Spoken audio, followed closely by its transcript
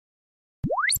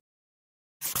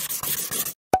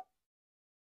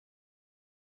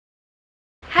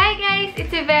guys!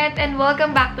 It's Yvette and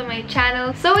welcome back to my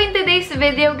channel. So in today's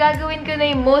video, gagawin ko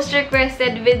na yung most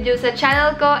requested video sa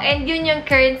channel ko and yun yung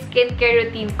current skincare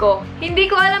routine ko. Hindi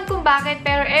ko alam kung bakit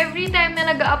pero every time na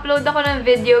nag-upload ako ng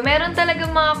video, meron talagang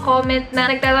mga comment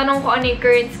na nagtatanong ko ano yung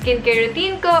current skincare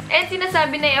routine ko and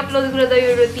sinasabi na i-upload ko na daw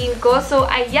yung routine ko. So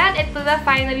ayan, ito na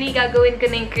finally gagawin ko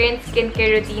na yung current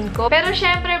skincare routine ko. Pero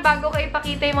syempre, bago ko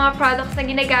ipakita yung mga products na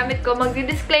ginagamit ko,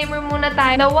 magdi-disclaimer muna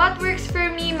tayo na what works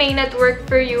for me may not work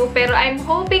for you. Pero I'm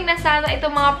hoping na sana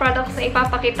itong mga products na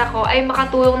ipapakita ko ay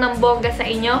makatulong ng bongga sa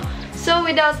inyo. So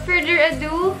without further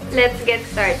ado, let's get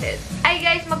started. Ay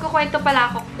guys, magkukwento pala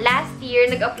ako. Last year,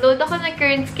 nag-upload ako ng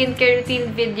current skincare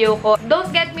routine video ko. Don't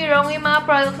get me wrong, yung mga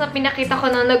products na pinakita ko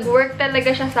na nag-work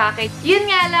talaga siya sa akin. Yun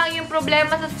nga lang, yung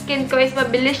problema sa skin ko is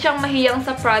mabilis siyang mahiyang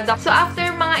sa product. So after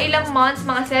mga ilang months,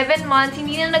 mga 7 months,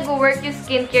 hindi na nag-work yung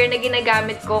skincare na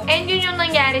ginagamit ko. And yun yung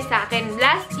nangyari sa akin.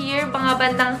 Last year, mga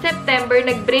bandang September,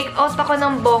 nag-breakout ako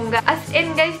ng bongga. As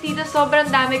in guys, dito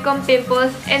sobrang dami kong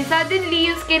pimples. And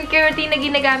suddenly, yung skincare routine na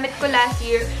ginagamit ko last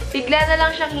year, bigla na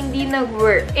lang siyang hindi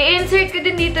nag-work. I-insert ko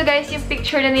din dito guys yung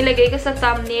picture na nilagay ko sa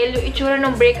thumbnail, yung itsura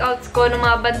ng breakouts ko ng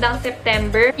mga bandang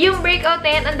September. Yung breakout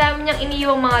na yan, ang dami niyang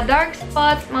iniiwang mga dark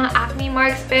spots, mga acne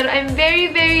marks, pero I'm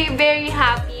very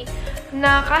happy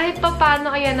na kahit pa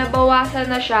paano, ayan, nabawasan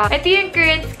na siya. Ito yung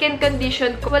current skin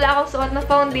condition ko. Wala akong suot na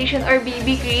foundation or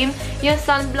BB cream. Yung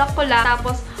sunblock ko lang.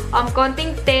 Tapos,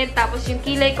 konting tint. Tapos, yung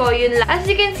kilay ko, yun lang. As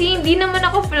you can see, hindi naman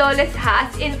ako flawless ha.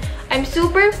 As in, I'm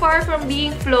super far from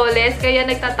being flawless. Kaya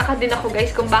nagtataka din ako,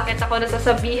 guys, kung bakit ako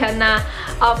nasasabihan na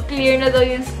clear na daw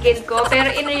yung skin ko.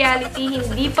 Pero in reality,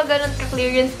 hindi pa ganun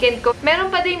ka-clear yung skin ko. Meron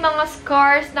pa din mga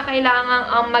scars na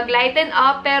kailangang mag-lighten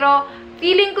up. Pero,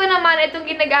 feeling ko naman, itong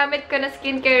ginagamit ko na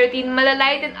skincare routine,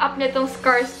 malalighten up niya itong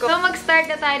scars ko. So, mag-start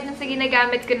na tayo dun sa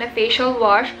ginagamit ko na facial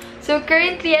wash. So,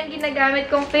 currently, ang ginagamit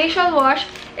kong facial wash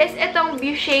is itong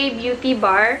Beauche Beauty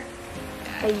Bar.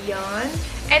 Ayan.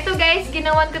 Eto guys,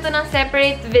 ginawan ko to ng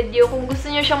separate video. Kung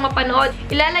gusto nyo siyang mapanood,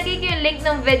 ilalagay ko yung link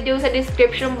ng video sa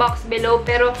description box below.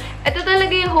 Pero, ito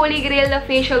talaga yung holy grail na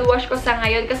facial wash ko sa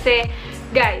ngayon kasi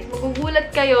guys,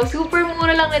 magugulat kayo. Super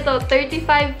mura lang nito.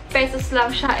 35 pesos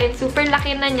lang siya. And super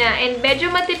laki na niya. And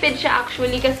medyo matipid siya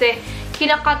actually kasi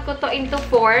kinakat ko to into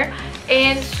 4.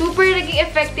 And super naging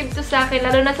effective to sa akin.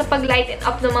 Lalo na sa pag-lighten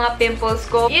up ng mga pimples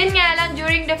ko. Yun nga lang,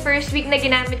 during the first week na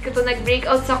ginamit ko to,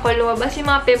 nag-breakout sa ko. Lumabas yung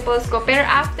mga pimples ko. Pero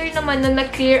after naman, nung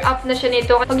nag-clear up na siya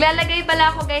nito, maglalagay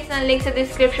pala ako guys ng link sa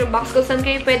description box kung saan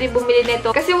kayo pwede bumili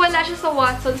nito. Kasi wala siya sa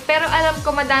Watsons. Pero alam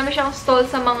ko madami siyang stall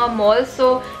sa mga malls.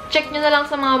 So, check nyo na lang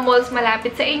sa mga malls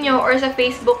malapit sa inyo or sa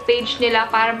Facebook page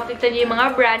nila para makita nyo yung mga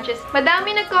branches.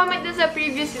 Madami nag-comment din sa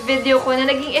previous video ko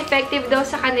na naging effective daw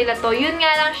sa kanila to. Yun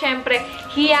nga lang, syempre,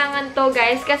 hiyangan to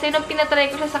guys. Kasi nung pinatry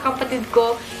ko siya sa kapatid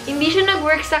ko, hindi siya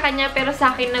nag-work sa kanya pero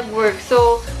sa akin nag-work.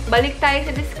 So, balik tayo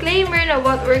sa disclaimer na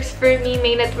what works for me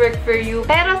may not work for you.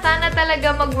 Pero sana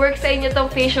talaga mag-work sa inyo tong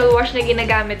facial wash na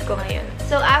ginagamit ko ngayon.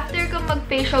 So, after ko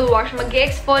mag-facial wash,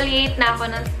 mag-exfoliate na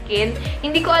ako ng skin.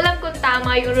 Hindi ko alam kung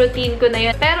tama yung routine ko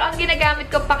na yun. Pero ang ginagamit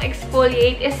ko pang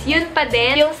exfoliate is yun pa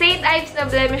din. Yung St. Ives na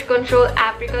Blemish Control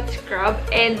Apricot Scrub.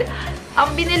 And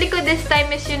ang binili ko this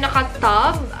time is yung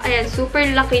naka-tub. Ayan, super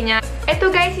laki niya. Ito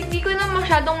guys, hindi ko na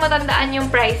masyadong matandaan yung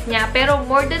price niya. Pero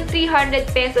more than 300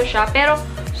 pesos siya. Pero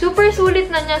super sulit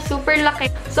na niya, super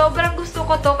laki. Sobrang gusto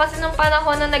ko to kasi nung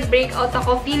panahon na nag-breakout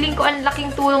ako, feeling ko ang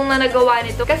laking tulong na nagawa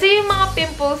nito. Kasi yung mga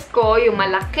pimples ko, yung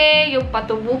malaki, yung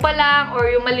patubo pa lang,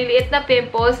 or yung maliliit na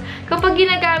pimples, kapag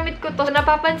ginagamit ko to,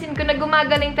 napapansin ko na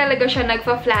gumagaling talaga siya,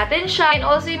 nagpa-flatten siya. And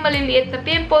also yung maliliit na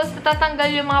pimples,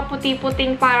 natatanggal yung mga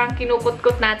puti-puting parang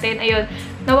kinukutkot natin. Ayun,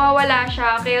 nawawala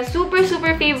siya. Kaya super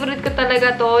favorite ko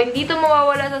talaga to. Hindi to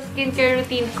mawawala sa skincare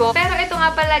routine ko. Pero ito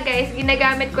nga pala guys,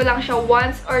 ginagamit ko lang siya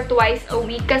once or twice a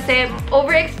week kasi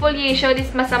over-exfoliation is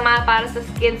masama para sa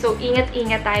skin. So,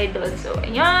 ingat-ingat tayo doon. So,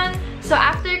 ayan. So,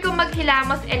 after ko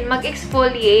maghilamos and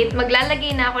mag-exfoliate,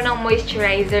 maglalagay na ako ng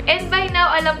moisturizer. And by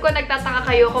now, alam ko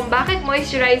nagtataka kayo kung bakit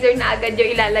moisturizer na agad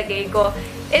yung ilalagay ko.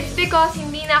 It's because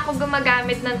hindi na ako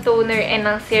gumagamit ng toner and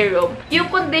ng serum. Yung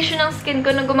condition ng skin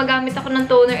ko na gumagamit ako ng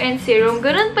toner and serum,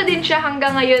 ganun pa din siya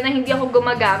hanggang ngayon na hindi ako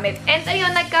gumagamit. And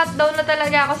ayun, nag-cut down na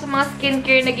talaga ako sa mga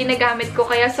skincare na ginagamit ko.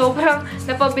 Kaya sobrang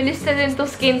napabilis na din to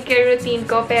skincare routine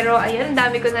ko. Pero ayun,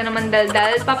 dami ko na naman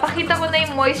daldal. Papakita ko na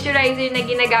yung moisturizer na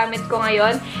ginagamit ko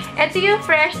ngayon. Ito yung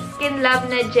Fresh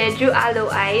Skinlab na Jeju Aloe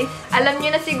Ice. Alam nyo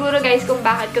na siguro guys kung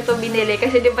bakit ko to binili.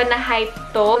 Kasi di ba na-hype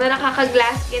to na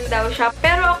nakaka-glass skin daw siya.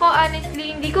 Pero ako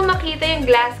honestly, hindi ko makita yung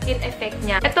glass skin effect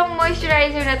niya. Itong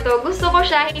moisturizer na to, gusto ko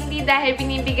siya hindi dahil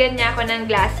binibigyan niya ako ng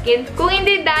glass skin. Kung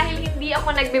hindi dahil hindi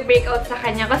ako nagbe-breakout sa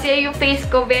kanya. Kasi yung face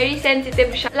ko, very sensitive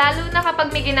siya. Lalo na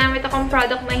kapag may ginamit akong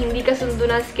product na hindi kasundo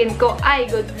ng skin ko, ay,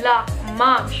 good luck,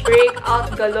 mom. Breakout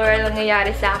galore lang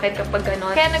nangyayari sa akin kapag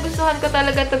ganon. Kaya nagustuhan ko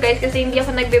talaga to guys kasi hindi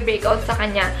ako nagbe-breakout sa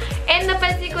kanya. And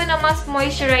napansin ko na mas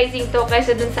moisturizing to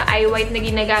kaysa dun sa eye white na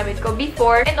ginagamit ko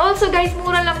before. And also guys,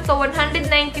 mura lang to.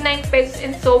 199 pesos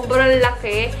and sobrang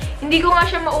laki. Hindi ko nga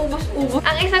siya maubos-ubos.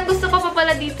 Ang isang gusto ko pa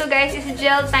pala dito guys is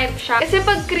gel type siya. Kasi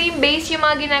pag cream base yung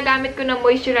mga ginagamit ko na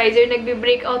moisturizer,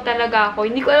 nagbe-breakout talaga ako.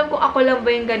 Hindi ko alam kung ako lang ba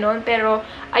yung ganon. Pero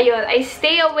ayun, I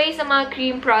stay away sa mga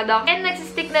cream product. And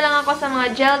nagsistick na lang ako sa mga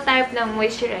gel type ng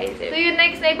moisturizer. So yung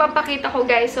next na ipapakita ko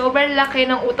guys, sobrang laki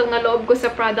ng utang na loob ko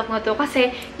sa product na to. Kasi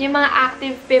yung mga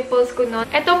active pimples ko nun.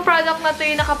 Itong product na to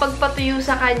yung nakapagpatuyo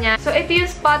sa kanya. So ito yung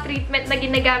spot treatment na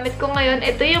ginagamit ko ngayon.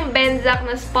 Ito yung Benzac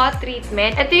na spot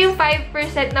treatment. Ito yung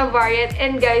 5% na variant.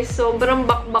 And guys, sobrang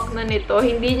bakbak na nito.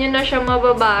 Hindi nyo na siya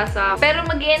mababasa. Pero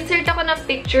mag-insert ako ng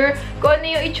picture kung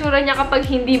ano yung itsura niya kapag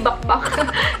hindi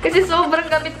bakbak. Kasi sobrang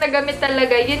gamit na gamit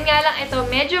talaga. Yun nga lang ito,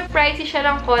 medyo pricey siya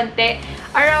ng konti.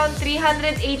 Around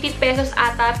 380 pesos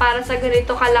ata para sa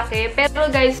ganito kalaki.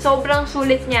 Pero guys, sobrang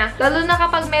sulit niya. Lalo na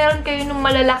kapag meron kayo ng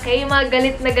malalaki, yung mga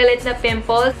galit na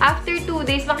pimples. After 2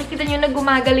 days, makikita nyo na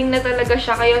gumagaling na talaga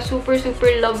siya. Kaya super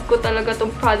love ko talaga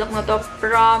tong product na to.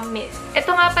 Promise.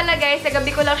 Ito nga pala guys, sa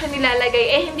gabi ko lang siya nilalagay.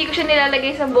 Eh, hindi ko siya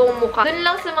nilalagay sa buong mukha. Doon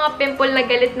lang sa mga pimple na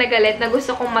galit na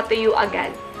gusto kong matuyo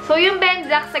agad. So, yung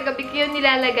Benzac, sa gabi ko yun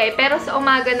nilalagay. Pero sa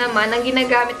umaga naman, ang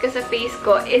ginagamit ko sa face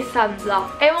ko is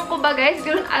sunblock. Ewan ko ba guys,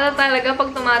 ganoon ata talaga pag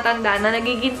tumatanda na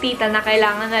nagiging tita na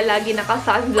kailangan na lagi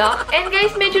naka-sunblock. And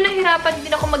guys, medyo nahirapan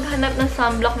din ako maghanap ng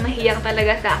sunblock na hiyang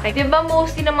talaga sa akin. Diba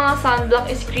mostly ng mga sunblock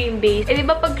is cream-based? Eh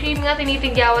diba pag cream nga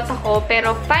tinitigyawat ako,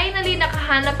 pero finally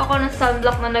nakahanap ako ng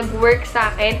sunblock na nag-work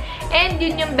sa akin. And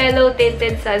yun yung Belo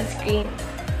Tinted Sunscreen.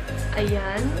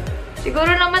 Ayan.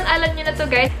 Siguro naman alam nyo na to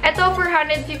guys. Ito,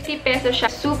 450 pesos siya.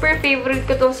 Super favorite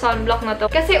ko tong sunblock na to.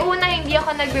 Kasi una, hindi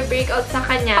ako nagbe-breakout sa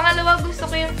kanya. Pangalawa, gusto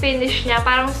ko yung finish niya.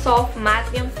 Parang soft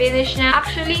matte yung finish niya.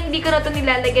 Actually, hindi ko na to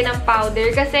nilalagyan ng powder.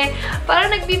 Kasi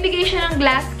parang nagbibigay siya ng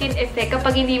glass skin effect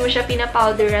kapag hindi mo siya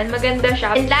pinapowderan. Maganda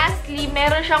siya. And lastly,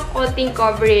 meron siyang konting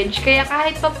coverage. Kaya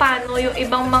kahit papano, yung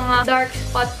ibang mga dark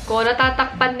spots ko,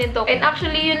 natatakpan din to. And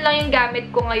actually, yun lang yung gamit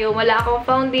ko ngayon. Wala akong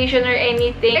foundation or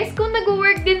anything. Guys, kung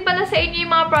nag-work din pala sa inyo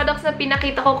yung mga products na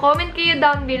pinakita ko, comment kayo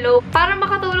down below para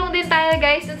makatulong din tayo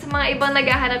guys dun sa mga ibang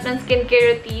naghahanap ng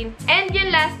skincare routine. And yung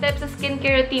last step sa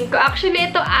skincare routine ko, actually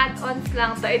ito add-ons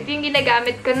lang to. Ito yung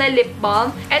ginagamit ko na lip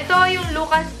balm. Ito yung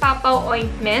Papaw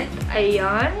Ointment.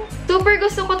 Ayan. Super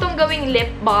gusto ko tong gawing lip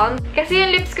balm. Kasi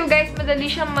yung lips ko guys, madali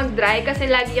siyang mag-dry kasi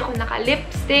lagi ako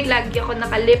naka-lipstick, lagi ako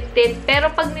naka-lip tint. Pero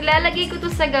pag nilalagay ko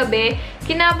to sa gabi,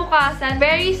 kinabukasan,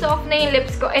 very soft na yung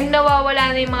lips ko and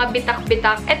nawawala na yung mga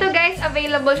bitak-bitak. Ito guys,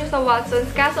 available siya sa Watsons.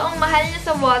 Kaso ang mahal niya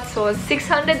sa Watsons,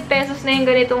 600 pesos na yung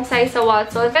ganitong size sa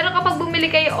Watsons. Pero kapag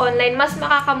bumili kayo online, mas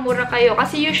makakamura kayo.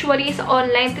 Kasi usually sa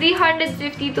online,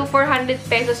 350 to 400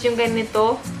 pesos yung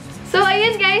ganito. So,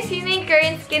 ayun guys, yun yung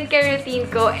current skincare routine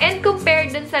ko. And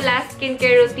compared dun sa last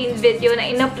skincare routine video na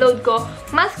in-upload ko,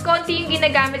 mas konti yung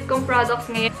ginagamit kong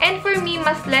products ngayon. And for me,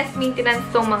 mas less maintenance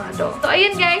tong mga to. So,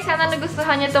 ayun guys, sana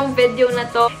nagustuhan nyo tong video na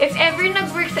to. If ever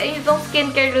nag-work sa inyo tong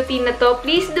skincare routine na to,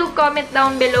 please do comment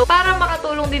down below para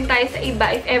makatulong din tayo sa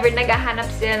iba if ever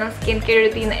naghahanap sila ng skincare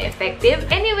routine na effective.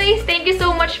 Anyways, thank you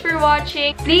so much for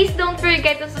watching. Please don't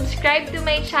forget to subscribe to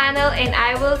my channel and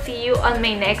I will see you on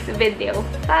my next video.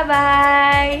 Bye-bye!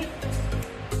 Bye!